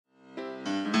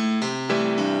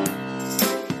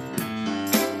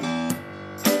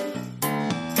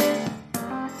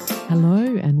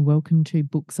welcome to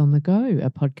Books on the Go, a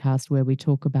podcast where we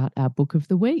talk about our book of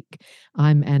the week.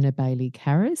 I'm Anna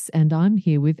Bailey-Carris and I'm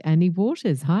here with Annie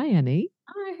Waters. Hi, Annie.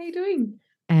 Hi, how you doing?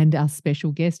 And our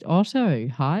special guest, Otto.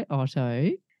 Hi,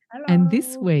 Otto. Hello. And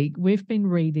this week we've been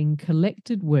reading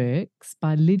Collected Works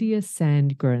by Lydia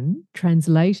Sandgren,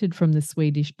 translated from the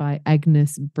Swedish by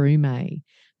Agnes Broomé.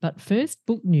 But first,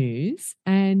 book news,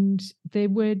 and there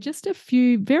were just a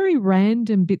few very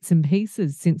random bits and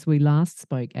pieces since we last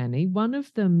spoke, Annie. One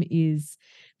of them is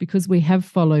because we have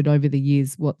followed over the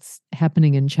years what's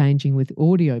happening and changing with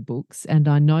audiobooks, and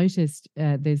I noticed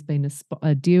there's been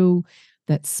a deal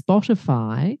that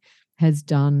Spotify has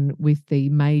done with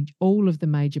all of the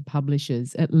major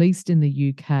publishers, at least in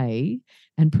the UK,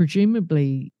 and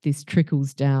presumably this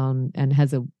trickles down and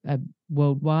has a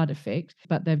worldwide effect.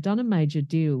 But they've done a major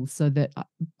deal so that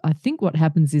I think what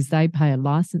happens is they pay a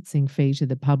licensing fee to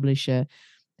the publisher,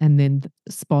 and then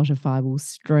Spotify will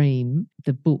stream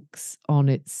the books on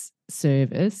its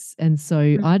service. And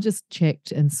so I just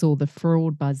checked and saw The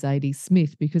Fraud by Zadie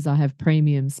Smith. Because I have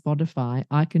premium Spotify,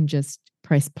 I can just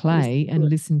press play and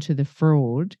listen to The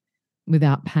Fraud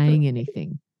without paying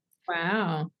anything.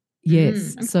 Wow.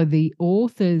 Yes. Okay. So the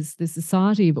authors, the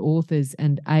Society of Authors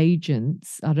and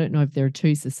Agents, I don't know if there are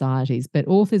two societies, but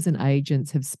authors and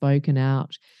agents have spoken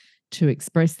out to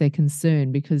express their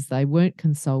concern because they weren't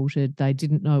consulted. They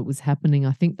didn't know it was happening.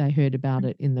 I think they heard about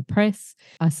it in the press.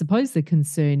 I suppose the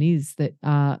concern is that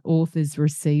are authors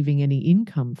receiving any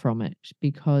income from it,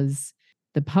 because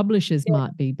the publishers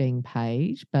might be being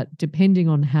paid, but depending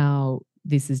on how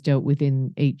this is dealt with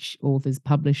in each author's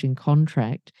publishing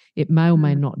contract, it may or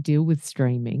may not deal with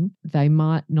streaming. They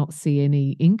might not see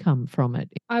any income from it.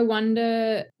 I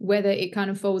wonder whether it kind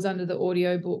of falls under the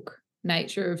audiobook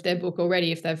nature of their book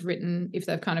already, if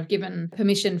they've kind of given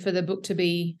permission for the book to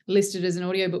be listed as an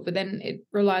audiobook, but then it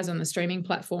relies on the streaming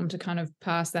platform to kind of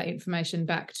pass that information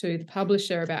back to the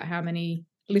publisher about how many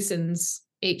listens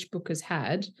each book has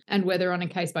had, and whether on a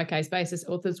case-by-case basis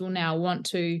authors will now want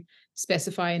to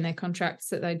specify in their contracts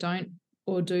that they don't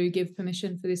or do give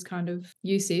permission for this kind of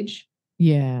usage.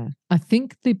 Yeah, I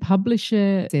think the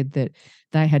publisher said that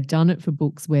they had done it for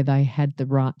books where they had the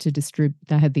right to distribute,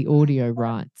 they had the audio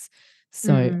rights.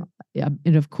 So,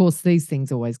 and of course, these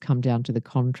things always come down to the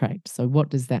contract. So what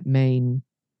does that mean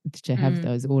to have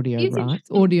those audio rights?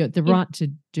 The right to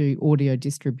do audio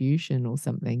distribution or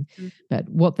something. But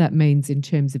what that means in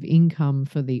terms of income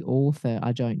for the author,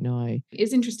 I don't know.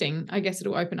 It's interesting. I guess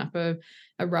it'll open up a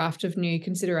raft of new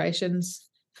considerations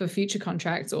for future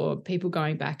contracts, or people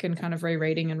going back and kind of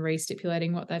rereading and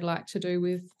re-stipulating what they'd like to do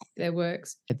with their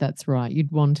works. That's right.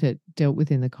 You'd want it dealt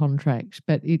with in the contract.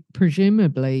 But it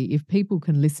presumably, if people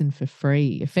can listen for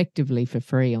free, effectively for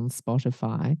free on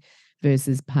Spotify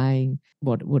versus paying,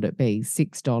 what would it be,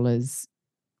 $6,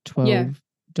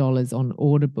 $12 on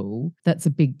Audible, that's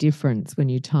a big difference when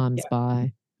you times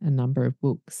by a number of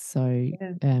books. So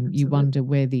you wonder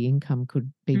where the income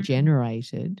could be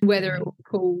generated. Whether it will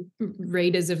pull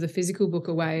readers of the physical book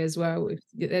away as well, if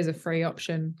there's a free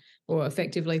option, or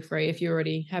effectively free if you're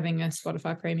already having a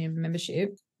Spotify premium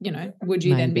membership. Would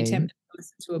you then be tempted to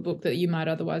listen to a book that you might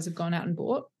otherwise have gone out and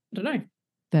bought? I don't know.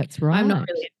 That's right. I'm not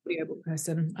really an audiobook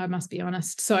person, I must be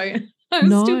honest. So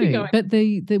I'll still be going. But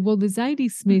the Zadie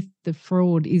Smith, The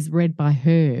Fraud, is read by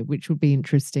her, which would be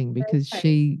interesting because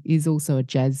she is also a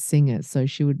jazz singer. So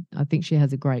I think she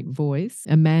has a great voice.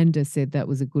 Amanda said that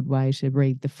was a good way to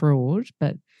read The Fraud,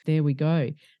 but there we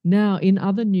go. Now, in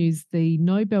other news, the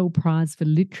Nobel Prize for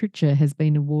Literature has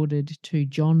been awarded to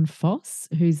John Foss,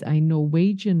 who's a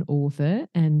Norwegian author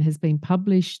and has been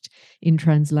published in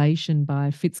translation by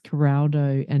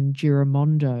Fitzcarraldo and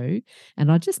Giramondo.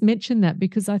 And I just mentioned that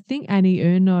because I think Annie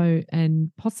Ernaux and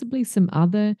possibly some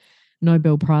other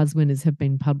Nobel Prize winners have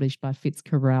been published by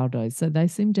Fitzcarraldo. So they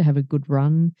seem to have a good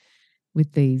run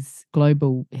with these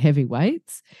global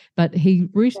heavyweights. But he's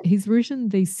written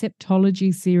the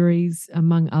Septology series,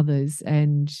 among others,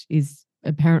 and is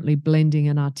apparently blending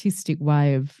an artistic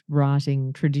way of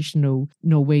writing traditional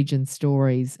Norwegian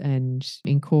stories and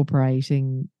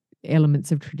incorporating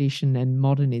elements of tradition and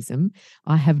modernism.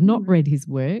 I have not read his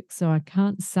work, so I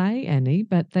can't say, Annie,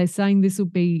 but they're saying this will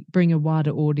bring a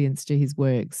wider audience to his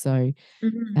work. So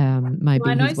maybe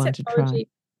he's one to try.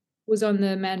 Was on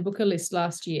the Man Booker list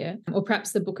last year, or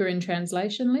perhaps the Booker in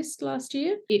Translation list last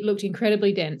year. It looked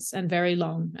incredibly dense and very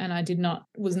long, and I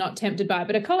was not tempted by it.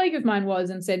 But a colleague of mine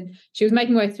was, and said she was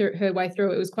making her way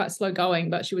through. It was quite slow going,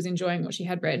 but she was enjoying what she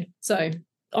had read. So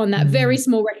on that very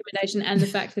small recommendation and the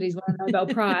fact that he's won a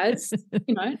Nobel Prize,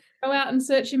 go out and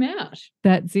search him out.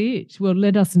 That's it. Well,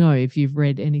 let us know if you've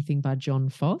read anything by John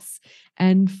Foss.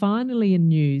 And finally, in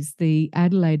news, the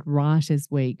Adelaide Writers'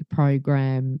 Week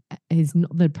program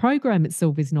the program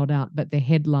itself is not out, but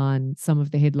some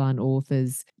of the headline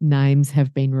authors' names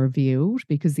have been revealed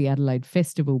because the Adelaide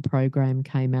Festival program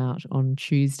came out on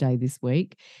Tuesday this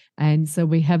week. And so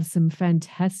we have some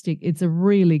it's a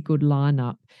really good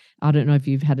lineup. I don't know if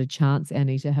you've had a chance,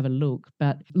 Annie, to have a look,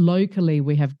 but locally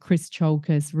we have Chris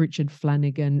Cholkas, Richard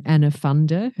Flanagan, Anna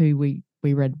Funder, who we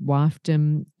read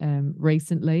Wifedom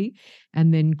recently.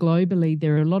 And then globally,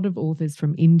 there are a lot of authors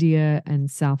from India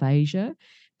and South Asia.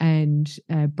 And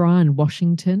Brian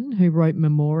Washington, who wrote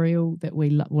Memorial that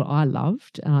I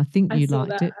loved, and I think you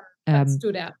liked it. That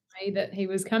stood out to me that he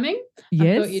was coming.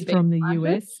 Yes, from the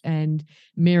US, and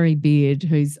Mary Beard,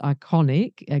 who's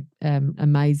iconic,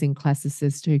 amazing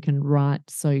classicist who can write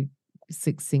so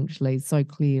succinctly, so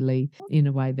clearly in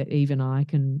a way that even I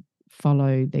can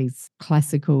follow these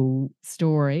classical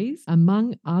stories,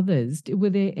 among others. Were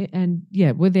there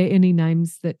any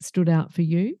names that stood out for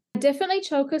you? Definitely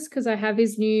Cholkas, because I have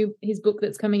his book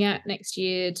that's coming out next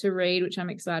year to read, which I'm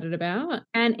excited about.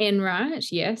 And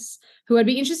Enright, yes, who I'd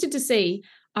be interested to see.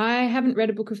 I haven't read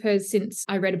a book of hers since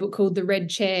I read a book called The Red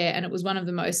Chair, and it was one of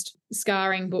the most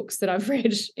scarring books that I've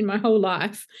read in my whole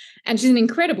life. And she's an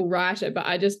incredible writer, but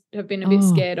I just have been a bit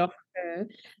scared off her.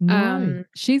 No,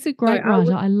 she's a great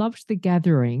writer. I loved The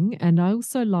Gathering, and I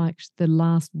also liked The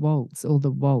Last Waltz or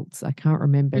The Waltz. I can't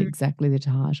remember exactly the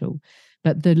title.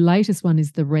 But the latest one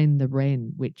is The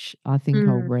Wren, which I think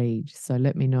I'll read. So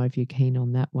let me know if you're keen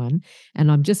on that one. And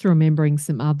I'm just remembering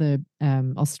some other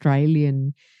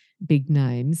Australian big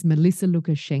names. Melissa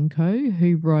Lukashenko,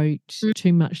 who wrote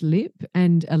Too Much Lip,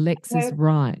 and Alexis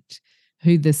Wright,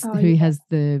 who has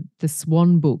the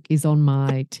Swan book, is on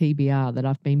my TBR that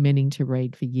I've been meaning to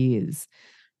read for years.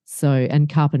 So, and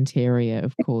Carpentaria,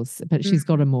 of course, but she's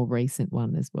got a more recent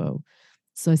one as well.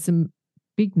 So some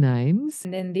big names.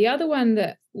 And then the other one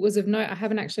that was of note, I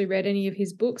haven't actually read any of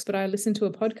his books, but I listened to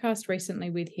a podcast recently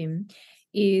with him,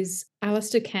 is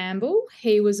Alistair Campbell.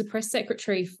 He was a press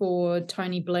secretary for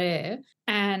Tony Blair,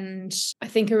 and I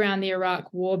think around the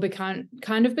Iraq War became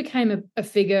a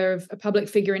public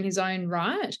figure in his own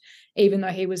right, even though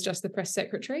he was just the press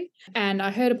secretary. And I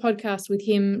heard a podcast with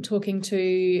him talking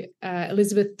to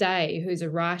Elizabeth Day, who's a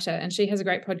writer, and she has a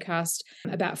great podcast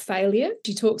about failure.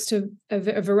 She talks to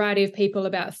a variety of people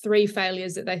about 3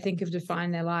 failures that they think have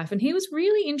defined their life. And he was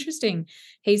really interesting.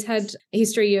 He's had a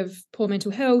history of poor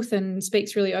mental health and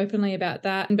speaks really openly about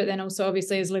that, but then also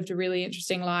obviously has lived a really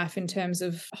interesting life in terms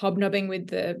of hobnobbing with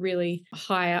the really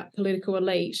high up political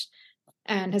elite,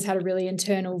 and has had a really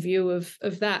internal view of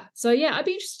that. So yeah, I'd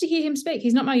be interested to hear him speak.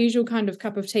 He's not my usual kind of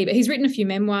cup of tea, but he's written a few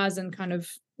memoirs and kind of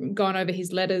gone over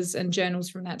his letters and journals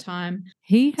from that time.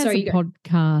 He has a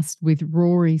podcast with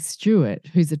Rory Stewart,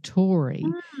 who's a Tory.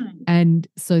 And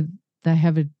so they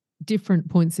have different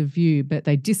points of view, but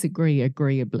they disagree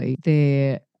agreeably.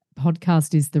 Their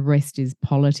podcast is The Rest is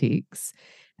Politics.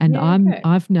 And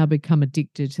I've now become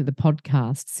addicted to the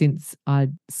podcast since I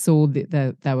saw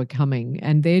that they were coming,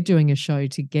 and they're doing a show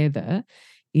together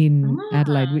in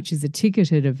Adelaide, which is a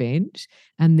ticketed event.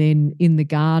 And then in the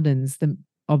gardens,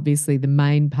 obviously the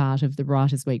main part of the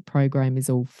Writers' Week program is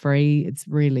all free. It's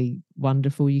really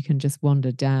wonderful. You can just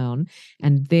wander down,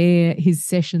 and his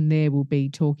session there will be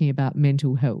talking about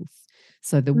mental health.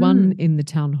 So the one in the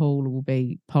town hall will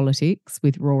be politics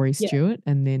with Rory Stewart,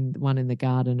 and then the one in the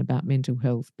garden about mental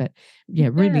health. But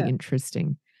really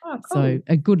interesting. Oh, cool. So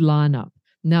a good lineup.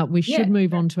 Now we should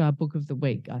move on to our book of the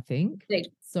week, I think.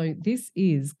 So this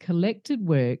is Collected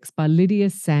Works by Lydia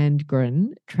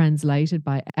Sandgren, translated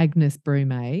by Agnes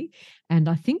Broomé. And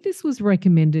I think this was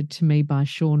recommended to me by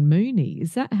Sean Mooney.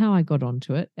 Is that how I got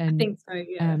onto it? And I think so,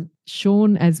 yeah.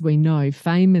 Sean, as we know,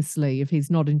 famously, if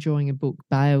he's not enjoying a book,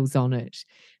 bails on it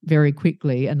very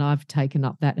quickly. And I've taken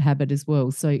up that habit as well.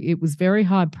 So it was very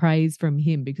high praise from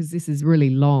him, because this is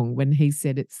really long, when he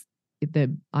said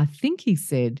I think he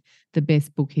said the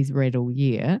best book he's read all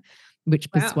year,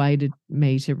 which persuaded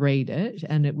me to read it.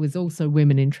 And it was also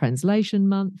Women in Translation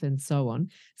Month and so on.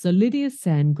 So Lydia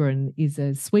Sandgren is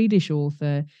a Swedish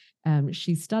author.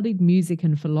 She studied music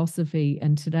and philosophy,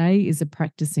 and today is a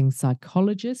practicing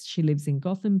psychologist. She lives in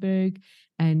Gothenburg,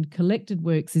 and Collected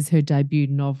Works is her debut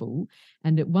novel,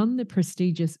 and it won the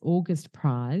prestigious August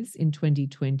Prize in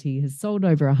 2020, has sold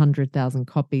over 100,000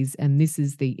 copies, and this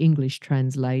is the English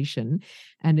translation.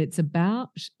 And it's about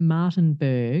Martin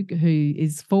Berg, who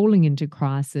is falling into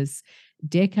crisis.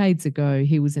 Decades ago,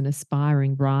 he was an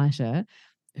aspiring writer,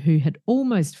 who had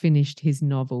almost finished his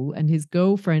novel, and his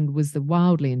girlfriend was the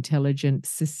wildly intelligent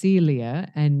Cecilia,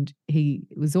 and they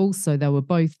were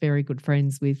both very good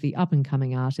friends with the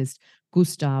up-and-coming artist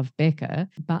Gustav Becker.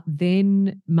 But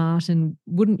then Martin,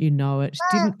 wouldn't you know it,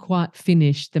 didn't quite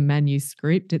finish the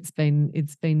manuscript. It's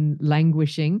been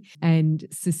languishing, and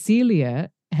Cecilia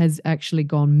has actually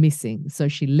gone missing. So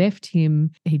she left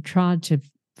him. He tried to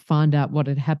find out what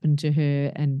had happened to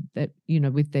her, and that,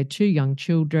 with their two young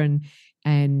children,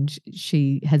 and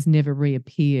she has never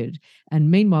reappeared.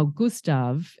 And meanwhile,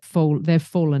 Gustav, they've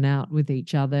fallen out with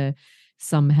each other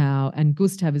somehow, and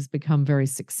Gustav has become very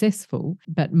successful,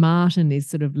 but Martin is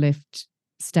sort of left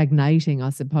stagnating, I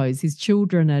suppose. His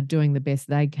children are doing the best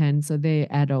they can, so they're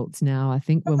adults now, I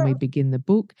think, when we begin the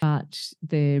book, but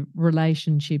their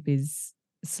relationship is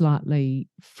slightly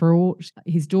fraught.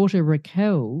 His daughter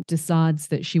Raquel decides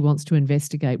that she wants to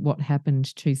investigate what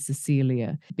happened to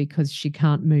Cecilia, because she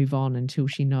can't move on until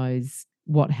she knows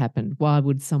what happened. Why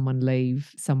would someone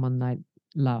leave someone they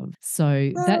love?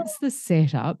 So that's the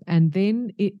setup. And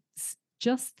then it's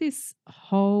just this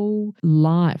whole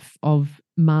life of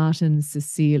Martin,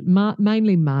 Cecilia,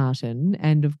 mainly Martin,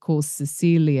 and of course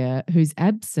Cecilia, who's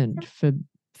absent for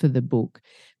the book,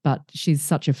 but she's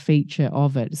such a feature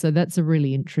of it. So that's a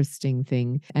really interesting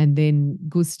thing. And then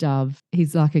Gustav,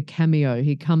 he's like a cameo.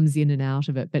 He comes in and out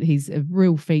of it, but he's a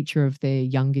real feature of their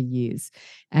younger years.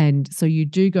 And so you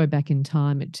do go back in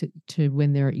time to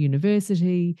when they're at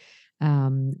university,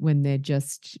 when they're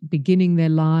just beginning their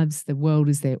lives, the world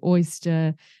is their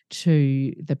oyster,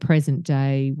 to the present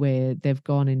day where they've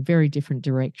gone in very different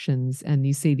directions, and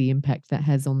you see the impact that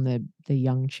has on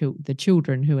the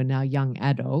children who are now young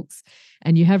adults.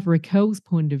 And you have Raquel's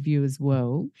point of view as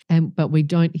well, but we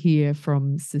don't hear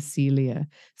from Cecilia.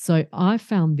 So I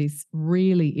found this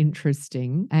really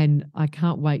interesting, and I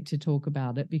can't wait to talk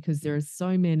about it, because there are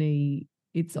so many.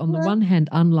 It's on the one hand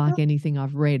unlike anything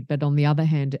I've read, but on the other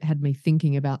hand, it had me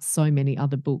thinking about so many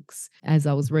other books as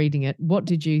I was reading it. What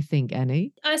did you think,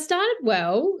 Annie? I started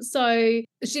well. So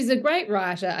she's a great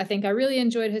writer. I think I really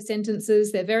enjoyed her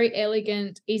sentences. They're very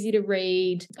elegant, easy to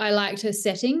read. I liked her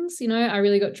settings. I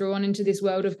really got drawn into this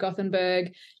world of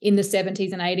Gothenburg in the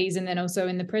 70s and 80s, and then also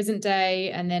in the present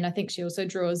day. And then I think she also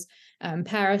draws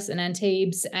Paris and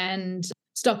Antibes and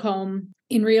Stockholm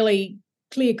in really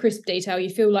clear, crisp detail. You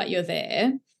feel like you're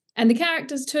there. And the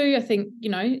characters too, I think,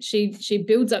 she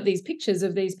builds up these pictures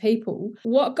of these people.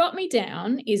 What got me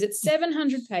down is it's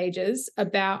 700 pages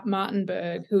about Martin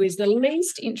Berg, who is the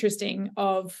least interesting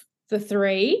of the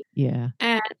three. Yeah.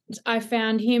 And I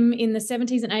found him in the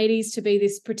 70s and 80s to be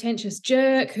this pretentious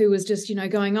jerk who was just,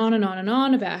 going on and on and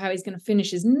on about how he's going to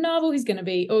finish his novel. He's going to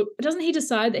be, or doesn't he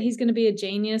decide that he's going to be a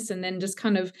genius, and then just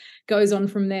kind of goes on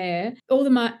from there? All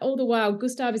the while,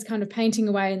 Gustav is kind of painting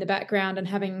away in the background and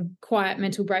having quiet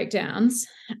mental breakdowns.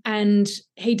 And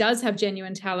he does have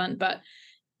genuine talent, but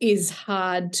is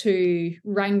hard to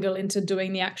wrangle into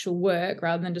doing the actual work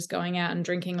rather than just going out and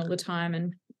drinking all the time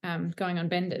and going on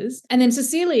benders. And then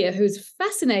Cecilia, who's a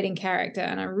fascinating character,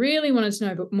 and I really wanted to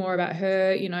know more about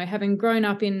her, having grown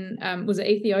up in, was it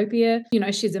Ethiopia?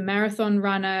 She's a marathon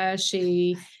runner.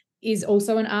 She is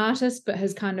also an artist, but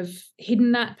has kind of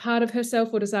hidden that part of herself,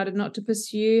 or decided not to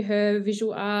pursue her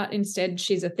visual art. Instead,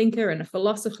 she's a thinker and a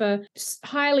philosopher, just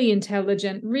highly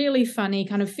intelligent, really funny,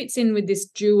 kind of fits in with this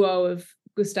duo of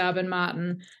Gustav and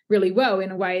Martin really well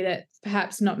in a way that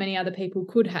perhaps not many other people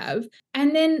could have.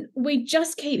 And then we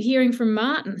just keep hearing from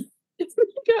Martin.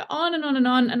 Go on and on and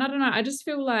on. And I don't know, I just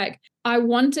feel like I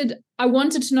wanted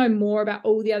to know more about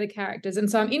all the other characters.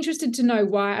 And so I'm interested to know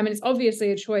why. I mean, it's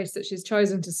obviously a choice that she's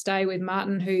chosen to stay with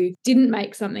Martin, who didn't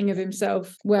make something of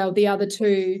himself. Well, the other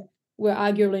two were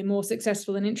arguably more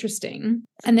successful and interesting.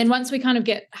 And then once we kind of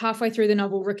get halfway through the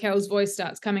novel, Raquel's voice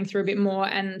starts coming through a bit more,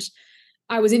 and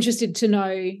I was interested to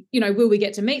know, will we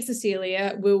get to meet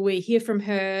Cecilia? Will we hear from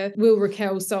her? Will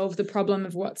Raquel solve the problem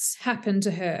of what's happened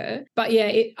to her? But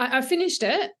yeah, I finished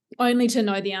it only to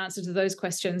know the answer to those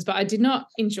questions, but I did not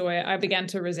enjoy it. I began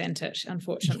to resent it,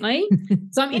 unfortunately.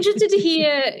 So I'm interested to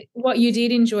hear what you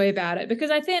did enjoy about it,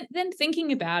 because I think then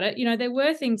thinking about it, there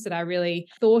were things that I really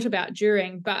thought about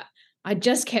during, but I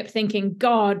just kept thinking,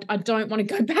 God, I don't want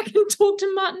to go back and talk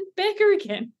to Martin Becker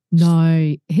again.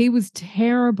 No, he was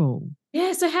terrible.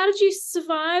 Yeah, so how did you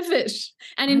survive it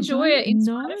and enjoy it in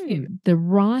spite of him? The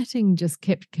writing just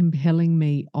kept compelling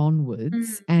me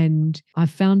onwards, and I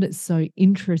found it so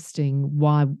interesting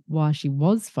why she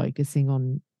was focusing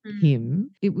on him.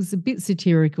 It was a bit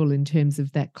satirical in terms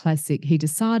of that classic. He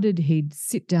decided he'd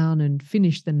sit down and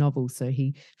finish the novel, so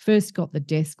he first got the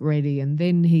desk ready, and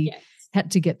then he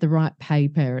had to get the right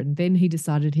paper, and then he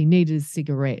decided he needed a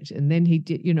cigarette, and then he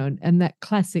did, and that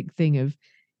classic thing of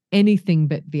anything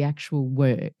but the actual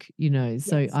work,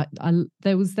 So Yes. I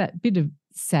there was that bit of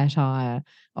satire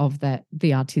of that,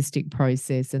 the artistic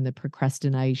process and the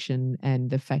procrastination and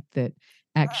the fact that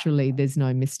actually there's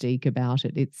no mystique about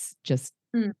it. It's just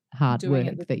hard Doing it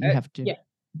work with that you have to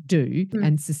do.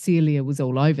 And Cecilia was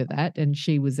all over that, and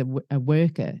she was a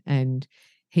worker, and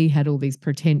he had all these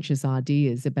pretentious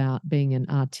ideas about being an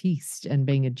artiste and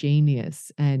being a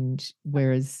genius, and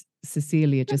whereas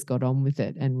Cecilia just got on with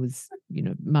it and was,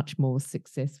 much more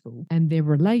successful. And their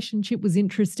relationship was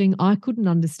interesting. I couldn't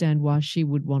understand why she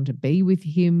would want to be with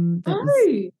him.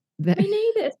 Me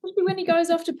neither, especially when he goes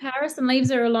off to Paris and leaves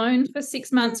her alone for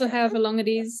 6 months or however long it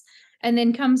is, and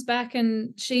then comes back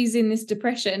and she's in this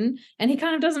depression, and he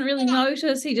kind of doesn't really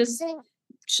notice. He just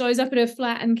shows up at her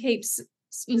flat and keeps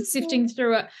sifting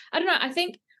through it. I don't know. I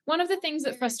think one of the things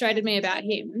that frustrated me about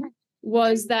him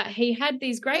was that he had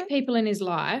these great people in his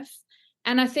life,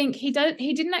 and I think he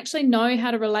didn't actually know how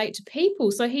to relate to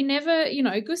people. So he never,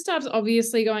 Gustav's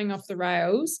obviously going off the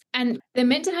rails, and they're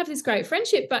meant to have this great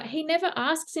friendship, but he never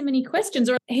asks him any questions,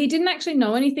 or he didn't actually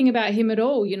know anything about him at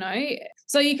all,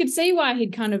 So you could see why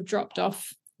he'd kind of dropped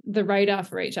off the radar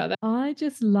for each other. I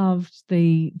just loved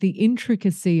the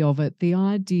intricacy of it, the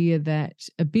idea that,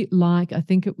 a bit like, I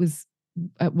think it was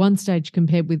at one stage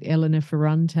compared with Elena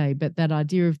Ferrante, but that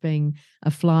idea of being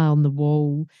a fly on the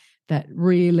wall, that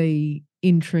really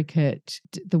intricate,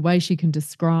 the way she can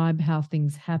describe how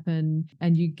things happen,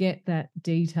 and you get that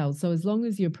detail. So as long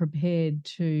as you're prepared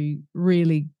to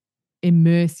really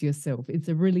immerse yourself, it's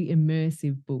a really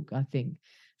immersive book, I think.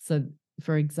 So,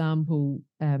 for example,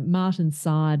 Martin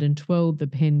sighed and twirled the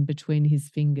pen between his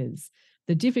fingers.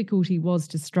 The difficulty was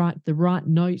to strike the right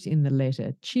note in the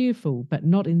letter, cheerful but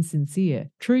not insincere,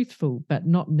 truthful but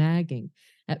not nagging.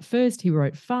 At first, he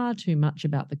wrote far too much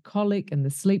about the colic and the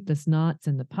sleepless nights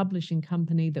and the publishing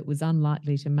company that was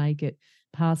unlikely to make it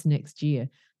past next year.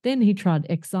 Then he tried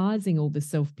excising all the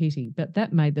self-pity, but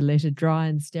that made the letter dry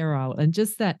and sterile. And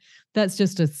just that's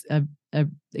just a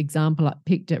example I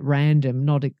picked at random,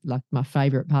 not like my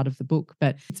favorite part of the book,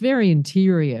 but it's very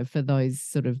interior for those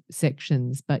sort of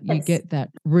sections. But you get that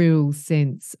real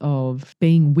sense of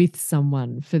being with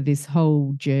someone for this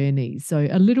whole journey. So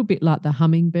a little bit like The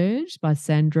Hummingbird by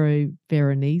Sandro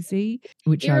Veronese,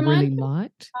 which I really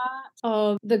liked.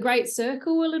 Of The Great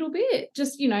Circle a little bit,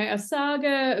 just, a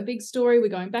saga, a big story. We're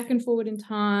going back and forward in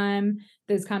time.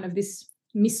 There's kind of this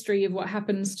mystery of what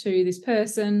happens to this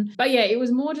person. But yeah, it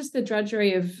was more just the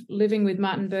drudgery of living with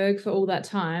Martin Berg for all that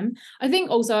time. I think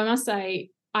also, I must say,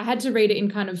 I had to read it in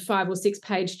kind of 5 or 6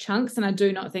 page chunks, and I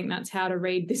do not think that's how to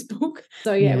read this book.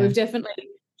 So yeah, we've definitely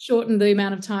shortened the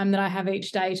amount of time that I have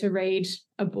each day to read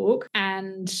a book,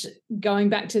 and going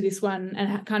back to this one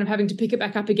and kind of having to pick it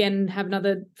back up again and have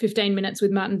another 15 minutes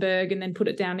with Martin Berg and then put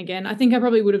it down again. I think I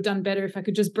probably would have done better if I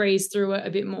could just breeze through it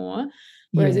a bit more,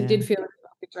 whereas it did feel like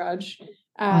a drudge.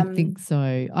 I think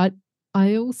so.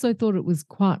 I also thought it was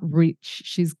quite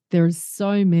rich. There are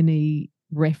so many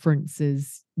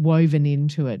references woven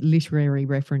into it, literary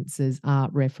references,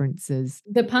 art references.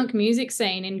 The punk music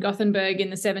scene in Gothenburg in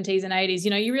the 70s and 80s,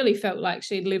 you really felt like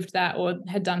she'd lived that or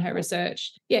had done her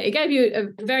research. Yeah, it gave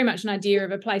you very much an idea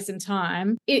of a place and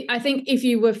time. I think if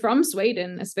you were from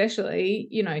Sweden especially,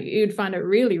 you'd find it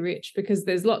really rich because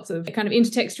there's lots of kind of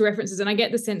intertextual references, and I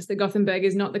get the sense that Gothenburg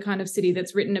is not the kind of city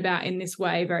that's written about in this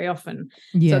way very often.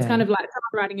 Yeah. So it's kind of like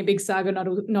writing a big saga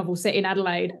novel set in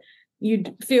Adelaide.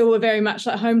 You'd feel very much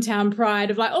like hometown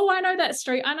pride of like, oh, I know that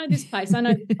street, I know this place, I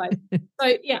know this place.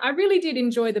 So yeah, I really did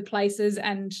enjoy the places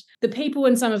and the people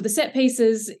and some of the set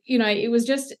pieces. It was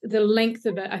just the length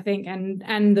of it, I think,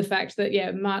 and the fact that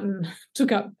Martin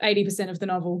took up 80% of the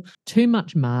novel. Too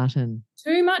much Martin.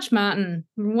 Too much Martin.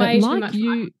 Way but like too much.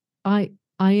 You, Martin.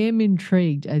 I am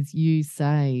intrigued, as you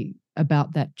say,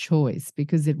 about that choice,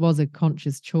 because it was a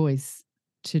conscious choice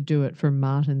to do it from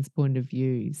Martin's point of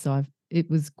view. So it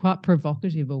was quite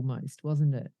provocative almost,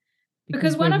 wasn't it?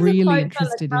 Because one we're of really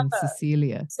interested in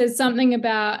Cecilia. Says something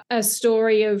about a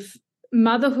story of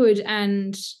motherhood,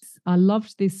 and I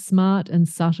loved this smart and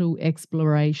subtle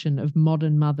exploration of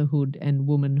modern motherhood and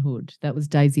womanhood. That was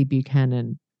Daisy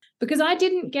Buchanan. Because I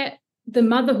didn't get the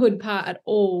motherhood part at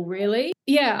all, really.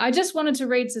 Yeah, I just wanted to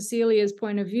read Cecilia's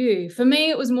point of view. For me,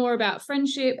 it was more about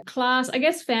friendship, class, I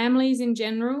guess families in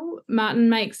general. Martin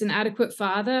makes an adequate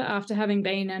father after having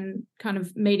been a kind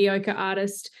of mediocre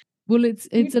artist. Well,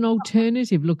 it's an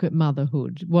alternative look at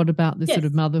motherhood. What about the sort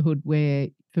of motherhood where,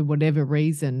 for whatever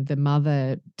reason, the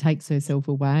mother takes herself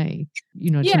away,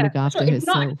 to look after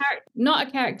herself? It's not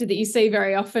a character that you see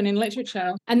very often in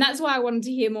literature. And that's why I wanted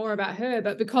to hear more about her.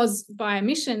 But because by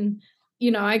omission,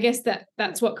 I guess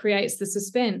that's what creates the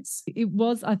suspense. It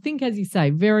was, I think, as you say,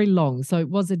 very long. So it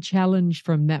was a challenge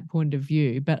from that point of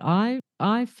view. But I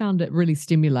found it really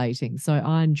stimulating. So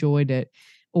I enjoyed it,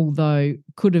 although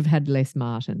could have had less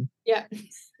Martin. Yeah.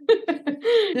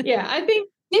 Yeah, I think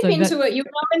dip into it. You'll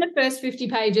know in the first 50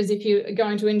 pages if you're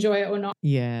going to enjoy it or not.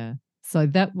 Yeah. So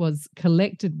that was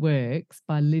Collected Works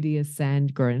by Lydia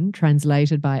Sandgren,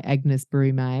 translated by Agnes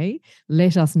Broomé.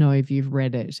 Let us know if you've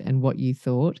read it and what you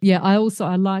thought. Yeah, I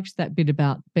liked that bit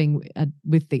about being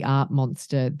with the art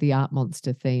monster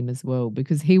theme as well,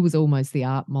 because he was almost the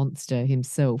art monster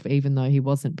himself, even though he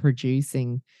wasn't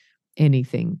producing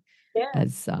anything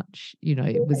as such.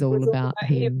 It was all about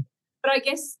him. But I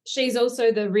guess she's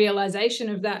also the realization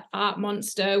of that art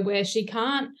monster where she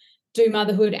can't do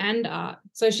motherhood and art.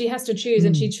 So she has to choose,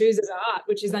 and she chooses art,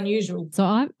 which is unusual.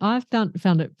 So I've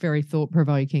found it very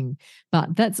thought-provoking.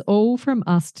 But that's all from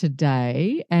us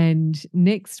today. And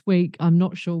next week, I'm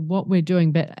not sure what we're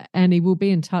doing, but Annie will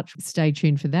be in touch. Stay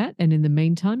tuned for that. And in the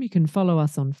meantime, you can follow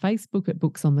us on Facebook at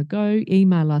Books on the Go,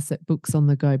 email us at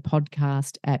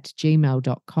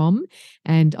booksonthegopodcast@gmail.com.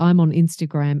 And I'm on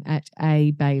Instagram at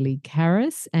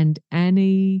 @ABaileyCarris and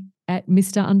Annie at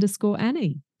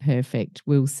Mr_Annie. Perfect.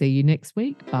 We'll see you next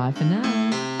week. Bye for now.